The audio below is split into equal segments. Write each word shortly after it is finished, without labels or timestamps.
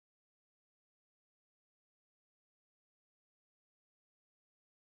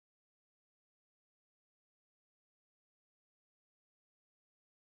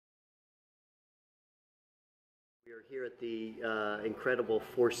We're here at the incredible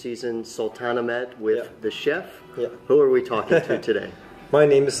Four Seasons Sultanahmet with the chef. Yeah. Who are we talking to today? My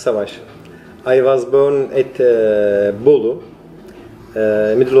name is Savas. I was born at Bolu,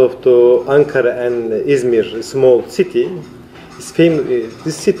 middle of the Ankara and Izmir, small city. It's famous.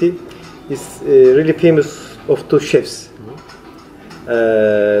 This city is really famous of two chefs.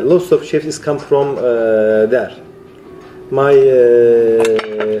 Lots of chefs come from there. My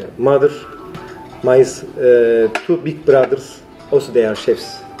mother, my two big brothers, also they are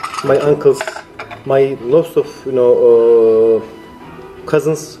chefs. My uncles, my lots of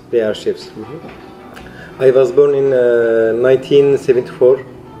cousins, they are chefs. I was born in 1974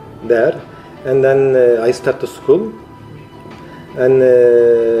 there, and then I started school. And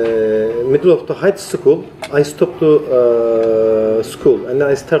middle of the high school, I stopped to school, and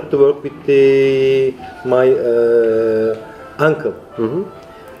I started to work with my uncle.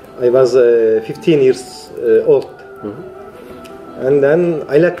 I was 15 years old, and then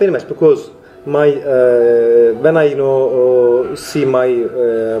I like very much because my when I see my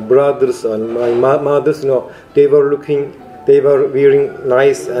brothers and my mothers, they were looking, they were wearing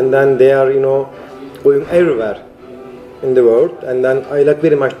nice, and then they are going everywhere in the world, and then I like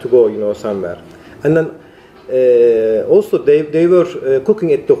very much to go somewhere, and then also they were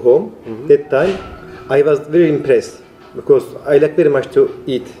cooking at the home that time. I was very impressed because I like very much to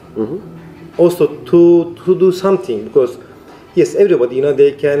eat. Also to do something, because yes, everybody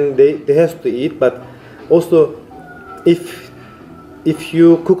they have to eat, but also if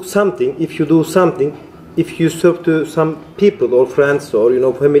you cook something, if you do something, if you serve to some people or friends or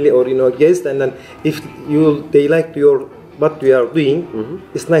family or guests, and then if they like what you are doing,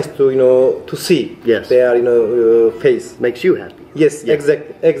 it's nice to see. Yes. Their face Makes you happy. Yes, yes.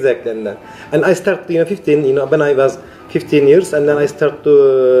 Exactly. And I started 15 when I was 15 years, and then I start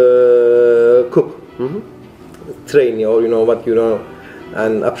to cook, train or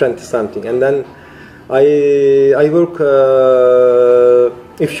and apprentice something, and then I work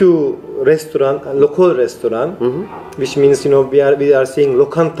a few local restaurant, which means we are saying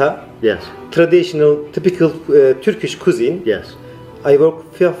lokanta. Yes. Traditional, typical Turkish cuisine. Yes. I work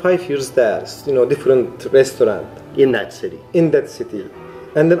 5 years there, different restaurant. In that city. In that city.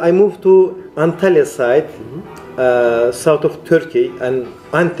 And then I moved to Antalya side, south of Turkey, and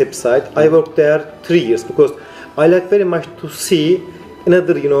Antep side. I worked there 3 years because I like very much to see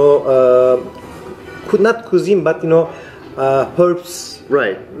another, not cuisine, but herbs,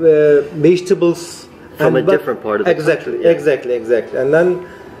 right? Vegetables from a different part of the country. Yeah. Exactly. And then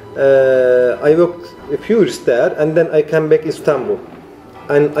I worked a few years there, and then I came back to Istanbul,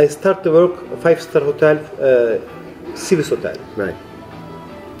 and I started to work 5-star hotel, Savas hotel. Right.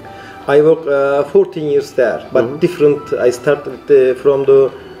 I worked 14 years there, but different. I started from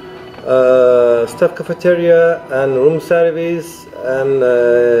the staff cafeteria and room service and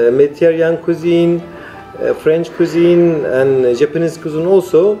Mediterranean cuisine, French cuisine and Japanese cuisine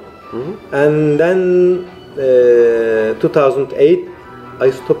also. And then 2008 I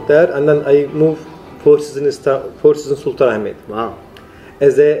stopped there, and then I moved Four Seasons Sultanahmet. Wow.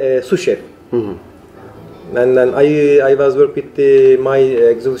 As a sous chef. And then I was working with my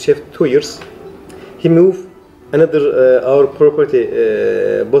executive chef 2 years. He moved another our property,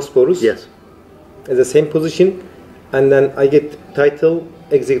 Bosporus. Yes. As the same position, and then I get title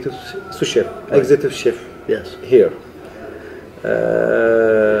executive sous chef, executive chef. Yes. Here.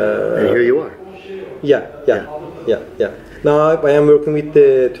 And here you are. Yeah. Now I am working with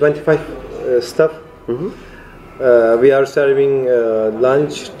 25 staff. We are serving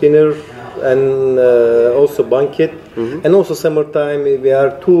lunch, dinner, and also banquet, and also summertime we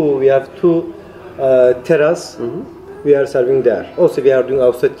have two terrace. We are serving there. Also we are doing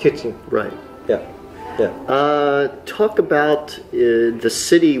outside kitchen. Right. Yeah. Talk about the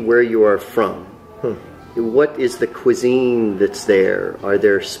city where you are from. What is the cuisine that's there? Are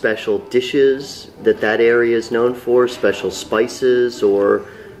there special dishes that area is known for? Special spices, or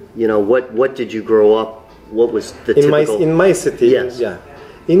what did you grow up? What was the typical? In my city? Yes. Yeah.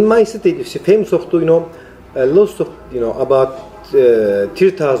 In my city, it's famous of lots of about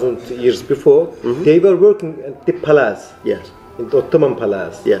 3,000 years before. They were working at the palace. Yes. In the Ottoman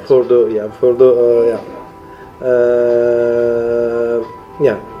palace. Yes.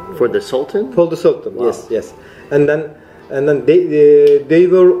 For the Sultan? For the Sultan, wow. Yes. And then they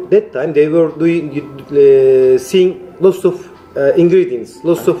were that time they were doing seeing lots of ingredients,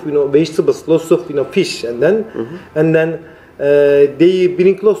 lots of vegetables, lots of fish, and then they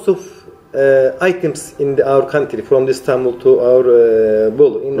bring lots of items in our country, from Istanbul to our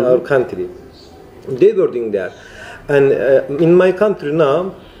Bolu in our country. They were doing that, and in my country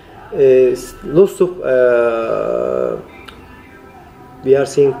now lots of we are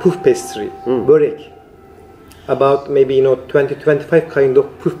seeing puff pastry, börek. About maybe 20-25 kind of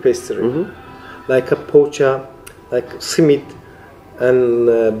puff pastry, like a poğaça, like simit, and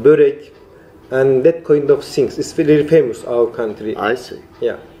börek, and that kind of things. It's very famous our country. I see.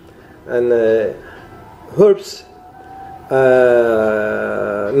 Yeah, and herbs.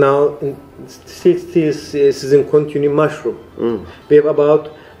 Now still season continue mushroom. We have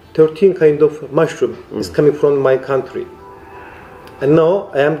about 13 kind of mushroom is coming from my country, and now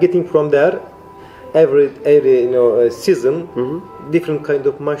I am getting from there every season different kind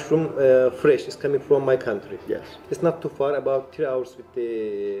of mushroom fresh is coming from my country. Yes, it's not too far, about 3 hours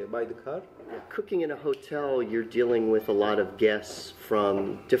by the car. Cooking in a hotel, you're dealing with a lot of guests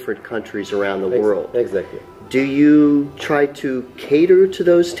from different countries around the world. Exactly. Do you try to cater to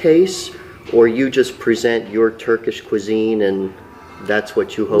those tastes, or you just present your Turkish cuisine and that's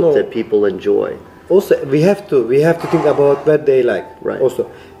what you hope that people enjoy? Also, we have to think about what they like. Right. Also,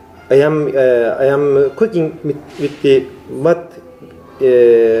 I am cooking with the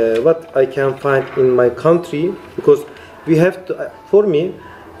what I can find in my country, because we have to. For me,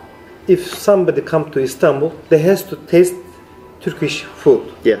 if somebody come to Istanbul, they has to taste Turkish food.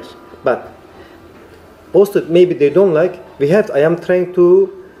 Yes. But also maybe they don't like. I am trying to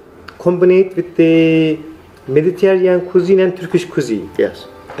combine it with the Mediterranean cuisine and Turkish cuisine. Yes.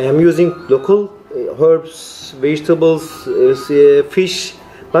 I am using local herbs, vegetables, fish,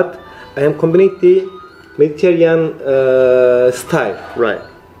 but I am combining the Mediterranean style. Right.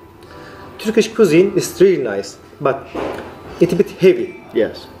 Turkish cuisine is really nice, but it's a bit heavy.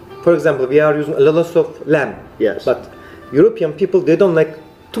 Yes. For example, we are using a lot of lamb. Yes. But European people, they don't like.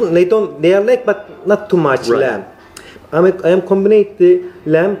 They are like, but not too much lamb. I am combining the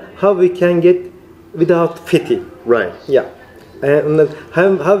lamb how we can get without fatty. Right. Yeah. And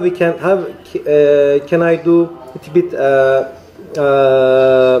how we can can I do a bit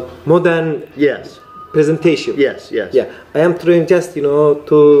modern presentation? Yes. Yes. Yeah. I am trying just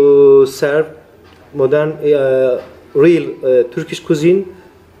to serve modern real Turkish cuisine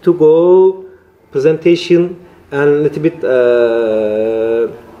to go presentation and a little bit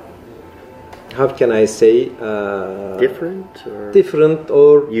how can I say different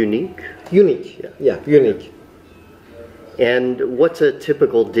or unique. Yeah, unique. And what's a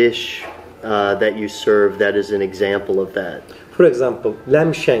typical dish that you serve that is an example of that? For example,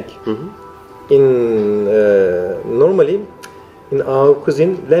 lamb shank. In normally in our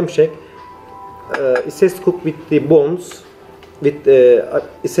cuisine, lamb shank it says cook with the bones. With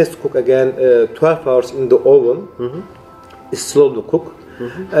it says to cook again 12 hours in the oven. It's slow to cook,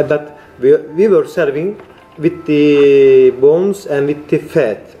 but we were serving with the bones and with the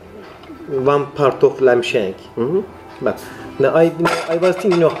fat, one part of lamb shank. But now I was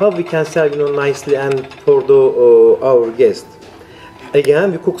thinking, how we can serve nicely and for the our guest.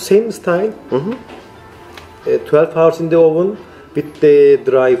 Again, we cook same style, 12 hours in the oven with the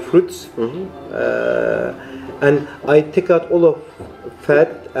dry fruits. And I take out all of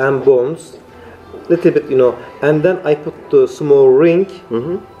fat and bones, little bit, and then I put the small ring,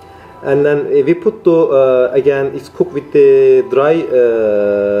 and then we put the again it's cooked with the dry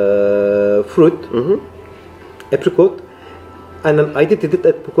fruit, apricot, and then I did it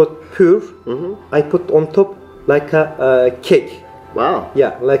apricot pure. I put on top like a cake. Wow.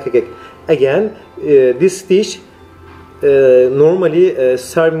 Yeah, like a cake. Again, this dish normally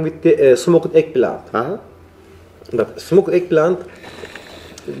serving with the smoked eggplant. But smoked eggplant,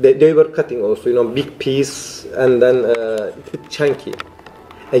 they were cutting also, big piece and then chunky.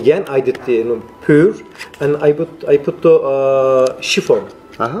 Again, I did the pure, and I put the chiffon,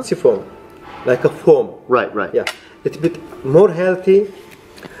 like a foam. Right. Yeah, it's a bit more healthy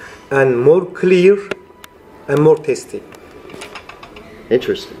and more clear and more tasty.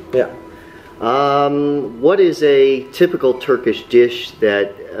 Interesting. Yeah. What is a typical Turkish dish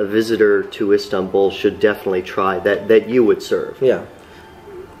that a visitor to Istanbul should definitely try, that you would serve? Yeah.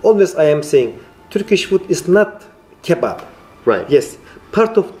 Always I am saying, Turkish food is not kebab. Right. Yes,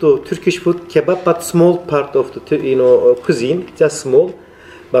 part of the Turkish food kebab, but small part of the cuisine, just small.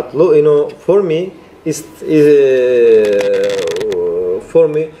 But for me,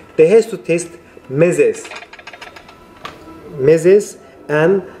 they has to taste mezes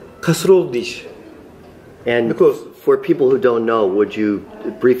and casserole dish. And because for people who don't know, would you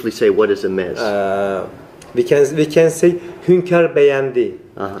briefly say what is a mez? We can say hünkâr beğendi.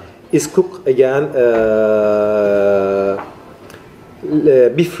 Is cooked again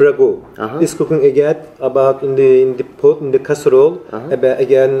beef ragu. Is cooking again about in the pot, in the casserole, about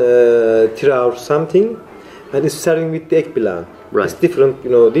again 3 hours something, and is serving with the eggplant. Right. It's different,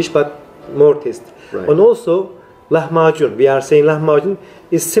 dish, but more taste. Right. And also lahmacun. We are saying lahmacun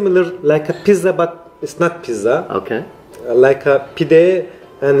is similar like a pizza, but it's not pizza. Okay. Like a pide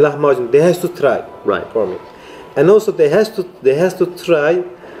and lahmacun. They has to try. Right. For me. And also they has to try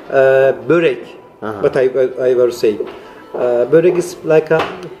börek. But I will say börek is like a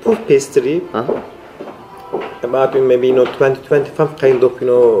puff pastry. About maybe 20-25 kind of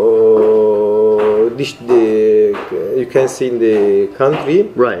dish you can see in the country.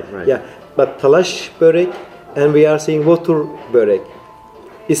 Right. Yeah, but talaş börek, and we are saying water börek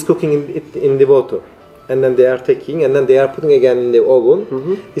is cooking in the water, and then they are taking and then they are putting again in the oven.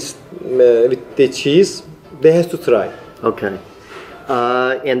 It's with the cheese. They have to try. Okay.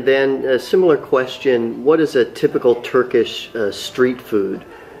 And then a similar question: what is a typical Turkish street food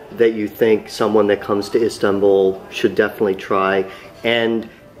that you think someone that comes to Istanbul should definitely try? And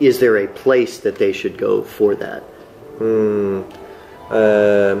is there a place that they should go for that?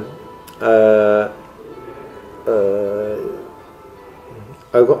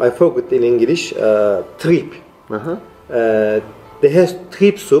 I forgot in English. Trip. They have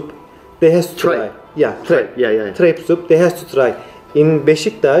trip soup. They have to try. Yeah, trip. Yeah. Trip soup. They have to try. In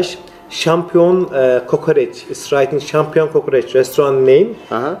Beşiktaş, Champion Kokoreç. It's right in Champion Kokoreç restaurant name.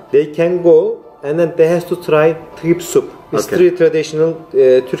 They can go and then they have to try trip soup. It's traditional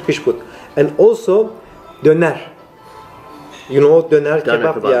Turkish food. And also döner. Döner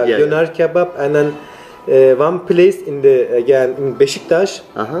kebab. Döner kebab. And then one place in Beşiktaş.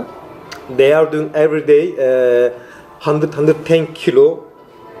 They are doing every day 110 kilo.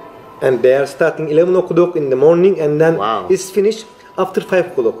 And they are starting 11 o'clock in the morning and then it's finished after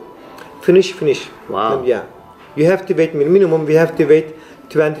 5 o'clock. Finish. Wow. And you have to wait minimum. We have to wait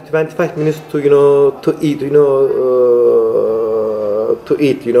 20-25 minutes to eat. To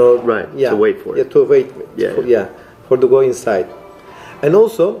eat. Right. Yeah. To wait for it. Yeah. To wait. For to go inside. And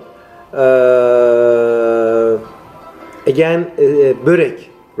also again börek.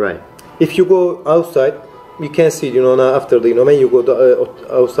 Right. If you go outside, you can see now after when you go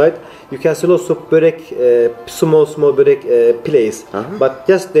outside, you can see lots of börek, small börek place. But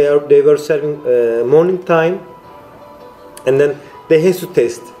just they were serving morning time, and then they have to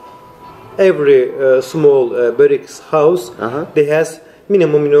taste every small börek's house. They has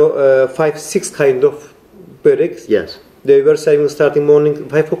minimum 5-6 kind of böreks. Yes. They were serving starting morning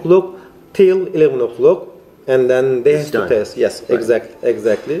 5 o'clock till 11 o'clock, and then they have to taste. Yes, right.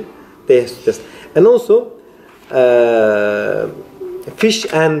 Exactly. They have to taste, and also fish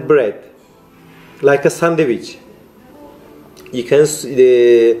and bread, like a sandwich. You can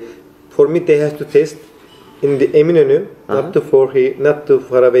for me they have to taste in the Eminönü, not too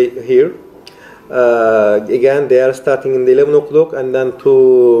far away here. Again, they are starting in the 11 o'clock and then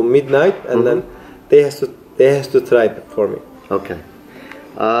to midnight, and then they have to try it for me. Okay.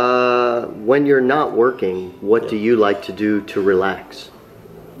 When you're not working, what do you like to do to relax?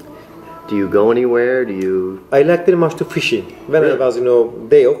 Do you go anywhere? I like very much to fishing. When I was,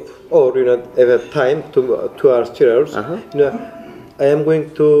 day off or every time 2 hours, 3 hours, I am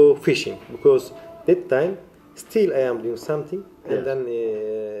going to fishing because that time still I am doing something and then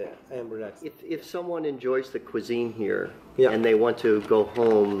I am relaxed. If someone enjoys the cuisine here and they want to go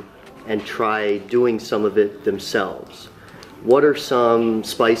home and try doing some of it themselves, what are some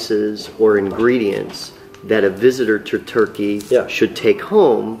spices or ingredients that a visitor to Turkey should take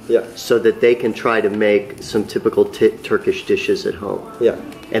home so that they can try to make some typical Turkish dishes at home? Yeah.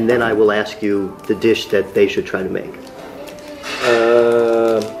 And then I will ask you the dish that they should try to make.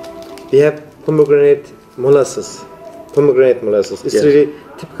 We have pomegranate molasses. It's really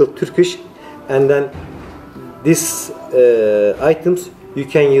typical Turkish. And then these items you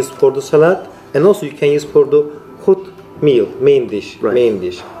can use for the salad, and also you can use for the hot meal, main dish.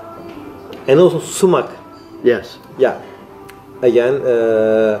 And also sumak. Yes. Yeah. Again,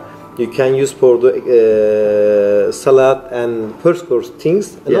 you can use for the salad and first course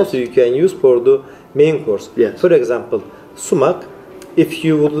things, and also you can use for the main course. Yes. For example, sumak, if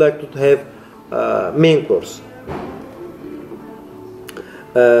you would like to have main course.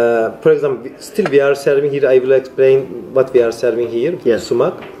 For example, still we are serving here. I will explain what we are serving here. Yes.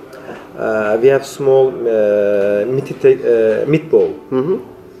 Sumak. We have small meatball.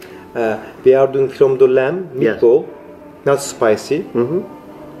 We are doing from the lamb meatball, not spicy.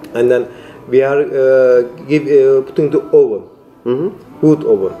 And then we are putting the oven, wood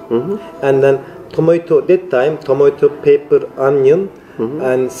oven. And then tomato. That time tomato, pepper, onion.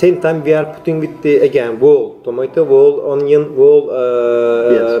 And same time we are putting with the tomato, onion,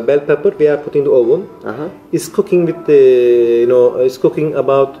 bell pepper. We are putting the oven. It's cooking with the it's cooking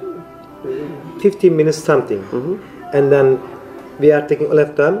about 15 minutes something. And then We are taking all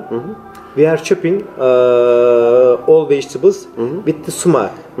of them. We are chopping all vegetables with the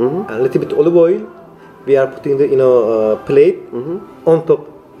sumac and a little bit olive oil. We are putting the plate on top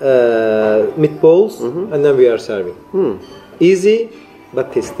meatballs, and then we are serving. Easy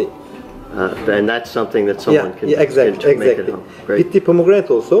but tasty. And that's something that someone can exactly. make at home. Great. With the pomegranate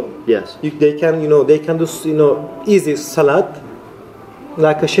also. Yes. They can do easy salad,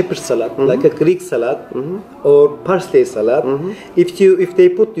 like a shepherd salad, like a Greek salad, or parsley salad. If they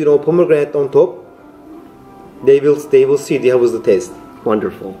put pomegranate on top, they will see how is the taste.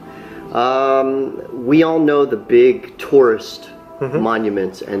 Wonderful. We all know the big tourist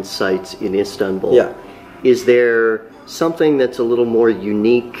monuments and sites in Istanbul. Yeah. Is there something that's a little more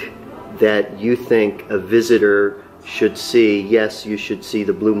unique that you think a visitor should see? Yes, you should see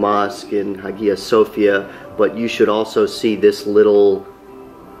the Blue Mosque in Hagia Sophia, but you should also see this little,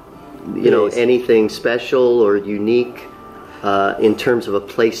 anything special or unique in terms of a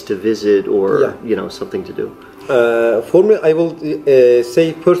place to visit or, something to do? For me, I will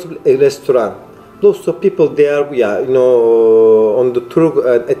say first a restaurant. Lots of people there, on the tour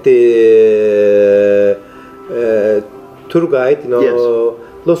at the tour guide, Yes.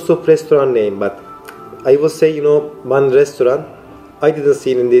 Lots of restaurant name, but I will say, one restaurant I didn't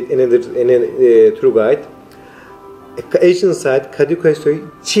see in any tour guide. Asian side, Kadıköy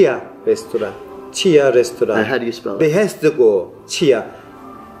Chia restaurant. Chia restaurant. And how do you spell it? They has to go Chia.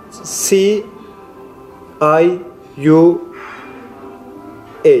 CIA.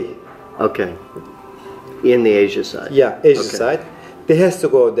 Okay. In the Asia side. Yeah, Asia side. They has to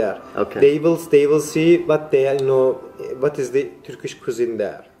go there. Okay. They will see what they what is the Turkish cuisine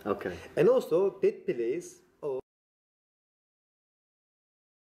there. Okay. And also that place